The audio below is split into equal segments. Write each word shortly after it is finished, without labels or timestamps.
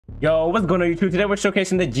Yo, what's going on YouTube? Today we're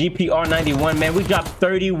showcasing the GPR 91, man. We dropped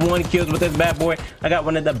 31 kills with this bad boy. I got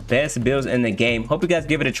one of the best builds in the game. Hope you guys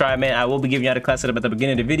give it a try, man. I will be giving you all the class setup at the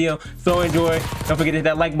beginning of the video. So enjoy. Don't forget to hit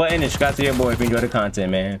that like button and subscribe to your boy if you enjoy the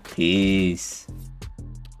content, man. Peace.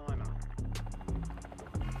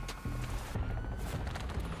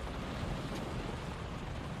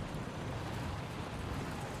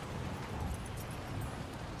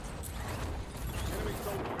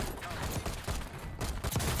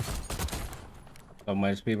 So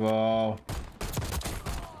much people.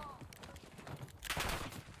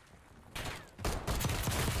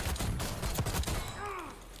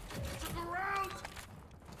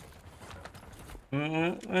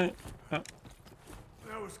 That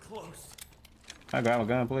was close. I grab a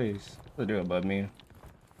gun, please. Let's do it above me.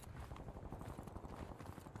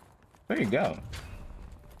 There you go.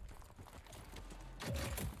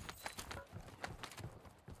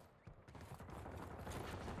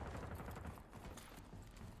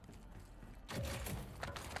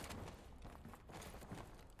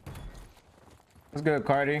 What's good,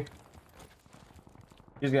 Cardi? You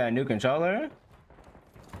just got a new controller?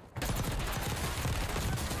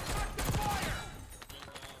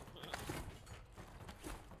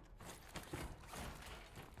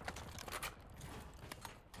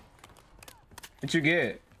 What you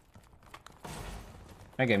get?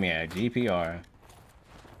 That gave me a GPR.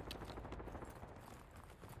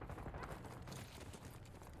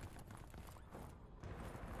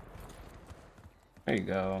 There you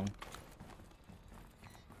go.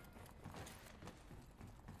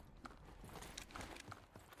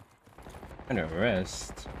 And a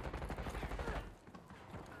rest.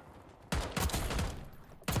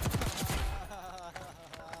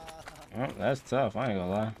 Oh, that's tough. I ain't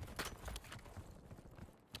gonna lie.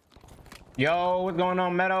 Yo, what's going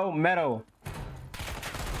on, Meadow? Meadow,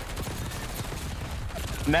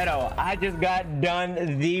 I just got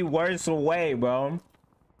done the worst way, bro.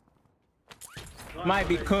 Might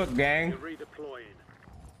be cooked, gang.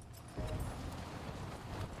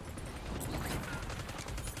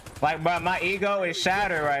 Like, bro, my ego is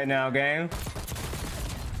shattered right now, gang.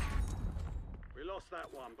 We lost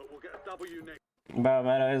that one, but we'll get a W next. Bro,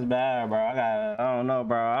 man, it's bad, bro. I don't know,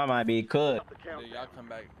 bro. I might be cooked. Y'all come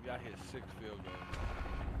back. Y'all hit 6 field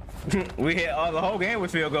goals. We hit the whole game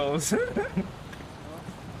with field goals.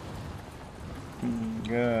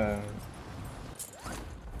 Good.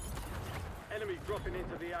 Enemy dropping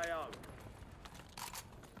into the AO.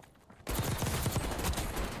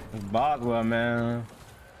 It's Boswell, man.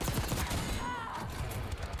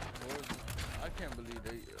 I can't believe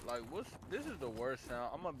they like. This is the worst sound.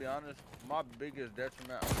 I'm gonna be honest. My biggest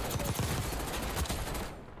detriment.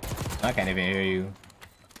 I can't even hear you.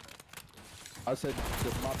 I said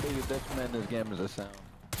my biggest detriment in this game is the sound.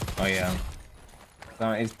 Oh yeah.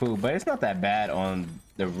 It's cool, but it's not that bad on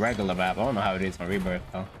the regular map. I don't know how it is on Rebirth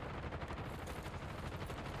though.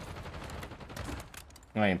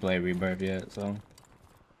 I ain't played Rebirth yet, so.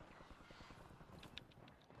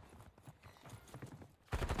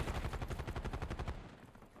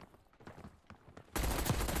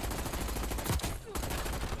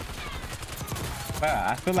 Wow,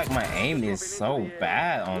 I feel like my aim is so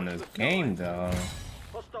bad on this game though.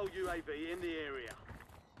 Hostile UAV in the area.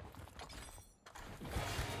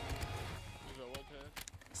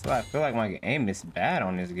 So I feel like my aim is bad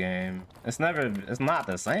on this game. It's not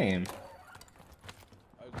the same.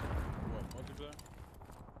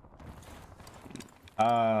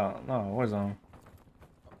 No, Warzone.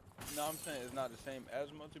 No, I'm saying it's not the same as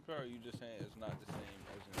multiplayer. Or you just saying it's not the same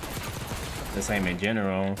as the same in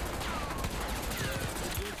general.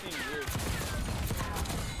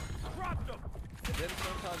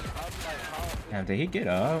 Damn, did he get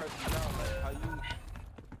up?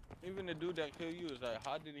 Even the dude that killed you is like,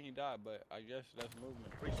 how didn't he die? But I guess that's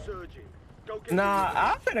movement. Resurging. Nah,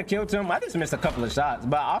 I could have killed him. I just missed a couple of shots,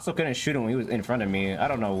 but I also couldn't shoot him when he was in front of me. I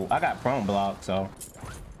don't know. I got prone block, so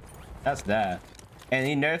that's that. And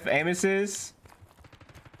he nerfed Amos's.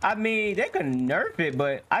 I mean, they could nerf it,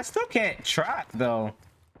 but I still can't track though.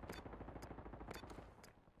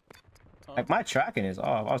 Like my tracking is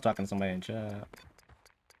off. I was talking to somebody in chat.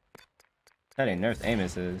 That ain't nerfed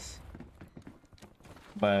Amos's,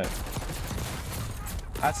 but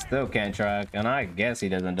I still can't track, and I guess he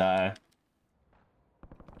doesn't die.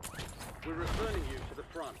 We're returning you to the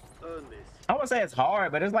front. Earn this. I would say it's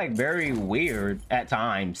hard, but it's like very weird at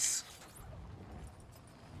times.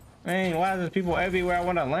 Man, why there's people everywhere I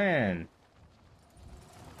want to land?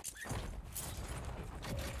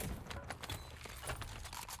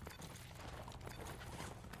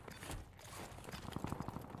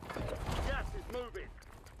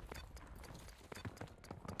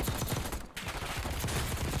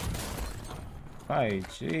 Hey,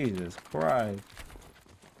 Jesus Christ.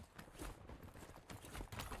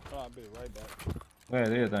 Oh, I'll be right back. Where's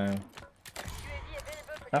the other thing?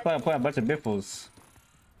 That's why I'm playing a bunch of biffles.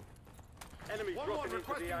 Enemy 1-1 dropping into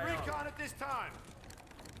requesting the AO. recon at this time.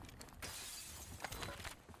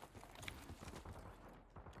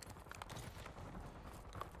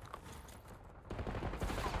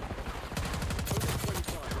 Only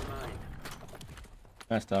 25 remain.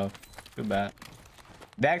 That's tough. Too bad.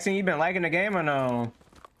 Vaccine, you been liking the game or no?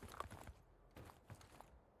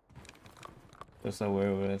 It's so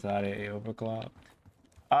weird with it without it overclocked.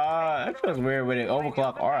 It feels weird with it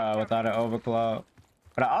overclock or without it overclock.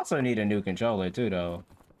 But I also need a new controller too, though.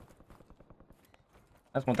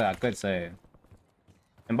 That's one thing I could say.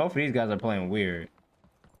 And both of these guys are playing weird.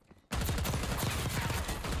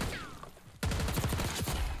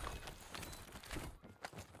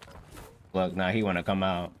 Look, now he want to come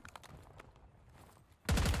out.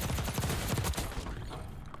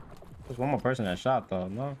 There's one more person that shot though,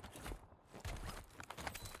 no?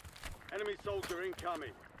 Enemy soldier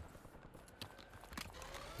incoming.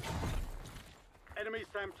 Enemy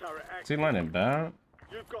SAM turret Is he active. landing back?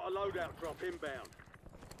 You've got a loadout drop inbound.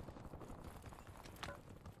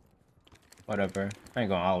 Whatever. I ain't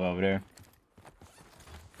going all the way over there.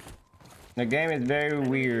 The game is very Enemy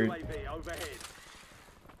weird. UAV overhead.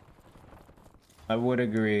 I would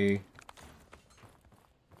agree.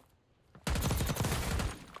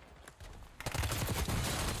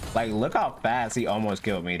 Like, look how fast he almost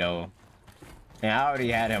killed me, though. And I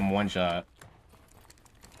already had him one shot.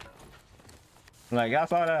 Like, y'all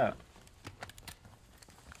saw that?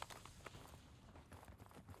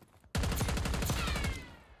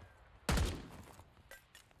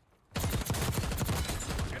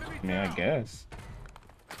 I mean, I guess.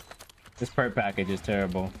 This perk package is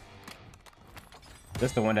terrible.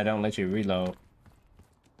 This the one that don't let you reload.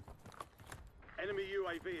 Enemy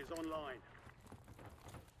UAV is online.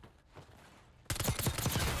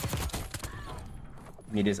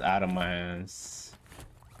 Need this out of my hands.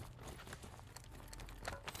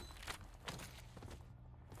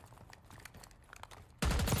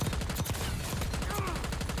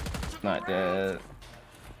 Not dead.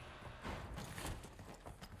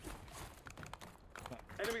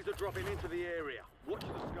 Enemies are dropping into the area. Watch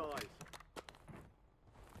the skies.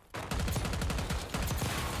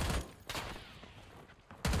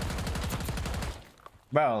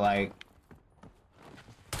 Bro, like,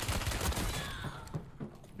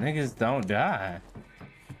 niggas don't die.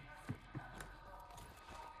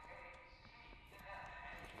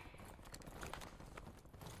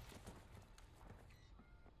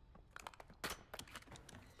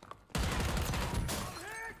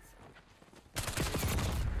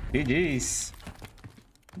 GG's.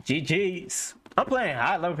 GG's. I'm playing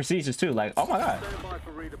high level procedures too. Like, oh my god. Stand by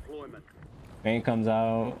for redeployment. Rain comes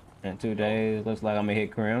out in 2 days. Looks like I'm gonna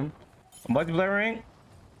hit Crim. Multiplayer ring?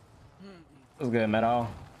 What's good, Metal?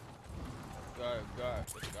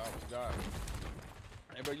 God.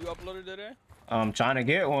 Hey, bro, you uploaded today? I'm trying to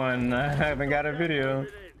get one. I haven't got a video. Move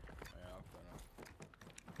it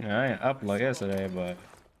in. Yeah, I didn't upload yesterday, but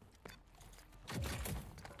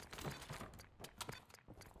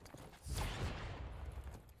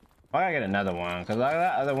I gotta get another one, cause like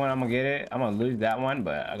that other one, I'm gonna get it. I'm gonna lose that one,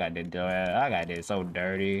 but I got to do it. I got it so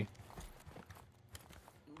dirty.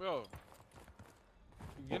 Bro,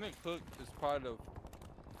 getting cooked is part of.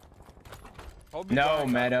 No,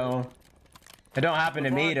 Meadow. It don't happen to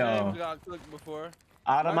me though. Got cooked before.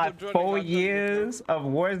 Out of my Michael Jordan 4 got cooked years of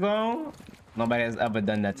Warzone, nobody has ever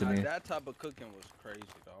done that to Nah, me. that type of cooking was crazy,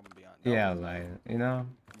 though. I'm gonna be honest. Yeah, like, you know,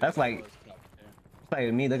 that's like, it's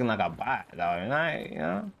like me looking like a bot, though. And you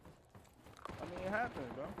know. I mean, it happens,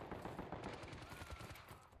 bro.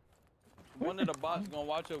 One of the bots gonna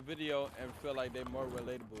watch your video and feel like they're more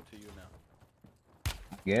relatable to you now.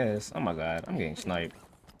 Yes. Oh my god, I'm getting sniped.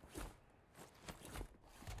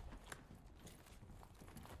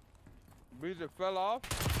 Breezer fell off.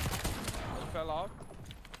 It fell off.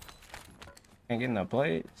 Can't get no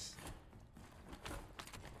plates.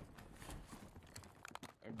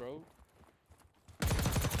 Hey, bro.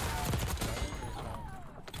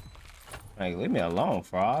 Like, leave me alone,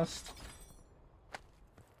 Frost.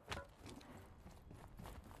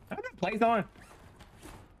 I got plates on.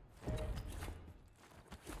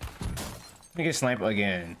 Let me get sniped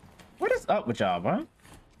again. What is up with y'all, bro?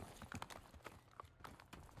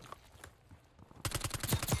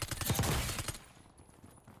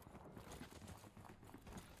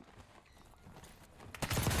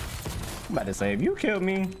 I'm about to say, if you killed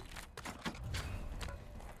me.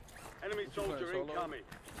 Enemy soldier solo? incoming.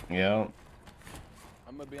 Yo.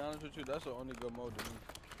 I'm gonna be honest with you, that's the only good mode to me.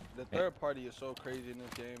 The third party is so crazy in this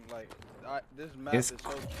game. Like, this map It's- is so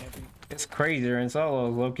campy. It's crazier in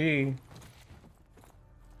solos, low key.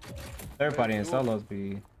 Third party in do it. solos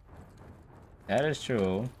be. That is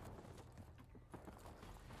true.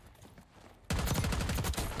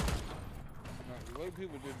 Like, the way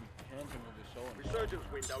people just be camping is just so annoying.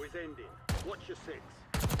 Resurgence window is ending. Watch your six.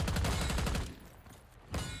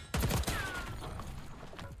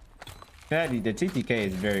 Yeah, the TTK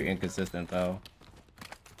is very inconsistent though.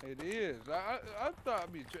 It is. I thought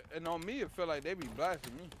I'd be, and on me, it felt like they be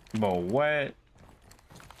blasting me. But what?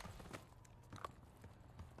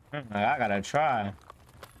 I gotta try.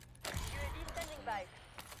 UAV standing by.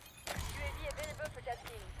 UAV available for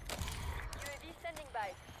tasking. UAV standing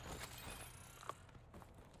by.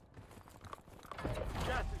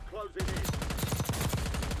 Gas is closing in.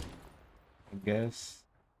 I guess.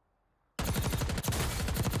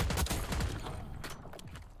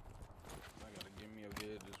 I gotta give me a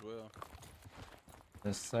vid as well.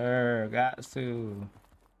 Yes, sir. Got to.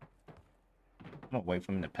 I'm gonna wait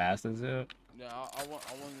for him to pass the zip. Yeah, I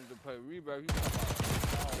wanted to play rebound. You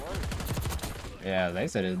talking about work? Yeah, they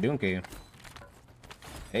said it's Doomkey.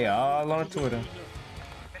 They all on Twitter.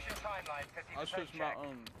 Mission timeline, 50% I switched my check.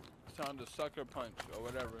 sound to sucker punch or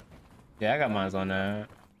whatever. Yeah, I got mines on that.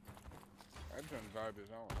 I turned garbage.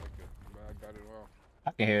 I don't like it, but I got it well.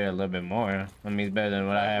 I can hear it a little bit more. I mean, it's better than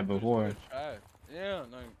what I had before. Yeah,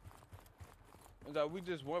 like, it's like we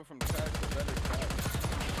just went from trash to better trash.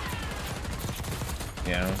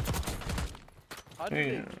 Yeah. How do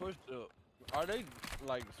they Yeah. push the? Are they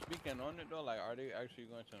like speaking on it though? Like, are they actually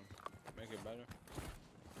going to make it better?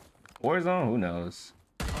 Warzone? Who knows?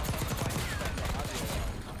 I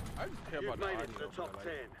just care You've about the made it audio. to the top bro,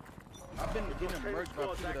 10. like, I've been getting Ten murked by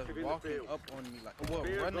squads people active that's in the walking field. up on me, like, well,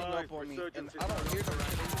 Be running advised, up on me, and resurgence I don't hear them.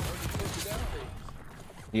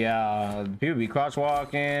 Yeah, people be crouch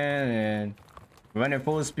walking and running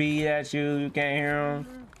full speed at you. You can't hear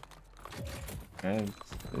them.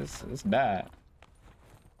 It's bad.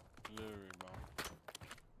 Literally,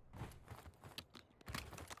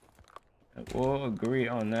 bro. We'll agree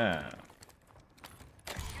on that.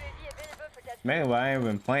 UAV available for tasking. Mainly why I ain't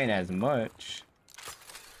been playing as much.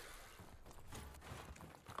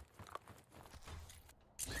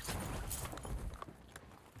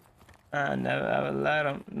 I never ever let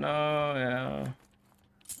them know, yeah.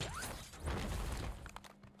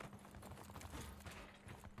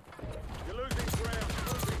 You're losing ground.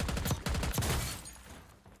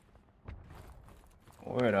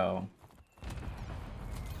 Moving. Weirdo.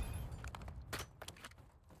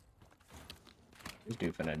 This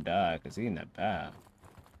dude finna die because he in the path.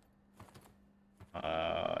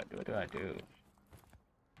 What do I do?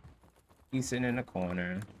 He's sitting in the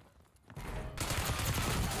corner.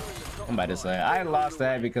 I'm about to say, I lost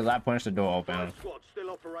that because I punched the door open. Five squads still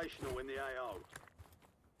operational in the AO.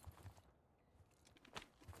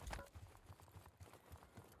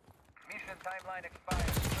 Mission timeline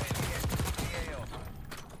expired. UAV at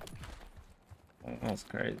GPR. That's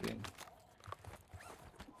crazy.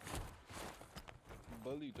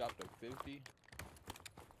 Bully dropped a 50.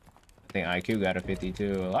 I think IQ got a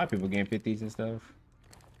 52. A lot of people getting 50s and stuff.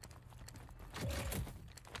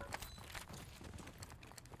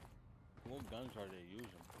 What guns are they using?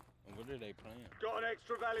 And what are they playing? Got an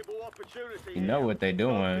extra valuable opportunity. You know here. what they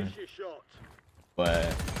Don't doing, miss your shot. but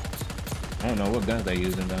I don't know what guns they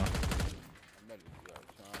using though. I better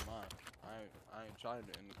try mine. I ain't tried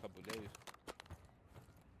it in a couple days.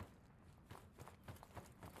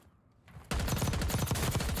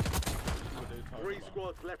 See what they talking Three about.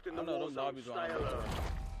 squads left in I the know war those zone. lobbies Stay are alert.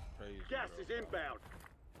 crazy. Gas bro. is inbound.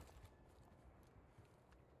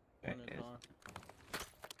 One at a time.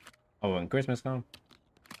 Oh, when Christmas come?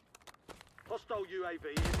 Hostile UAV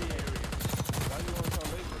in the area. Why you on so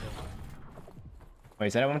late today?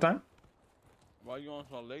 Wait, say that one more time? Why you on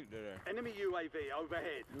so late today? Enemy UAV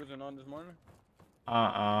overhead. You wasn't on this morning?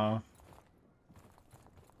 I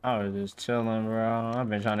was just chilling, bro. I've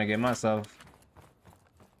been trying to get myself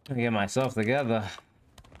together.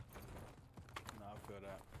 Nah, I feel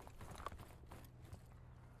that.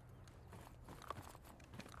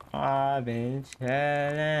 I've been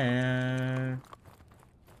chilling.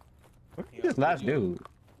 Where's this last dude?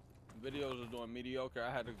 Videos was doing mediocre.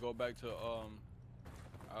 I had to go back to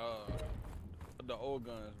the old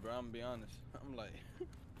guns, bro. I'm gonna be honest. I'm like,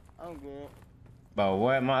 I'm good. But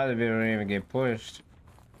what? My other video didn't even get pushed.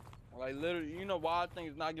 Like literally, you know why I think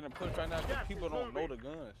it's not getting pushed right now? Because Gas people is don't know moving. the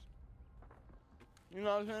guns. You know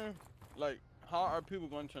what I'm saying? Like, how are people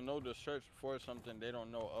going to know to search for something they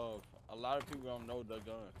don't know of? A lot of people don't know the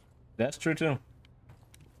guns. That's true too.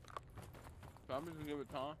 So I'm just gonna give it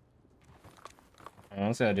time. I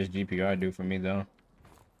don't see how this GPR do for me though.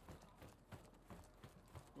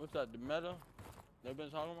 What's that? The meta they've been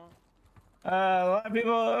talking about? A lot of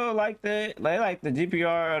people like they like the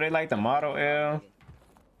GPR or they like the Model L.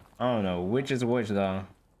 I don't know which is which though.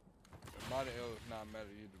 Model L is not meta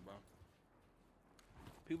either, bro.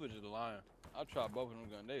 People just lying. I tried both of them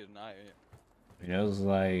guns. They is not it. You know, it's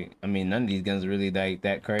like, I mean, none of these guns really like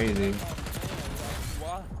that crazy.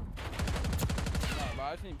 Why? Nah, but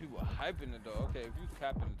I seen people hyping it though. Okay, if you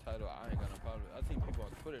capping the title, I ain't got no problem. I seen people on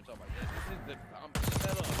Twitter talking about this is the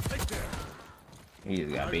right there. He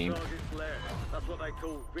just got No beamed. targets left. That's what they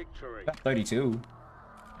call victory. 32.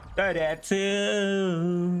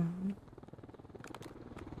 32.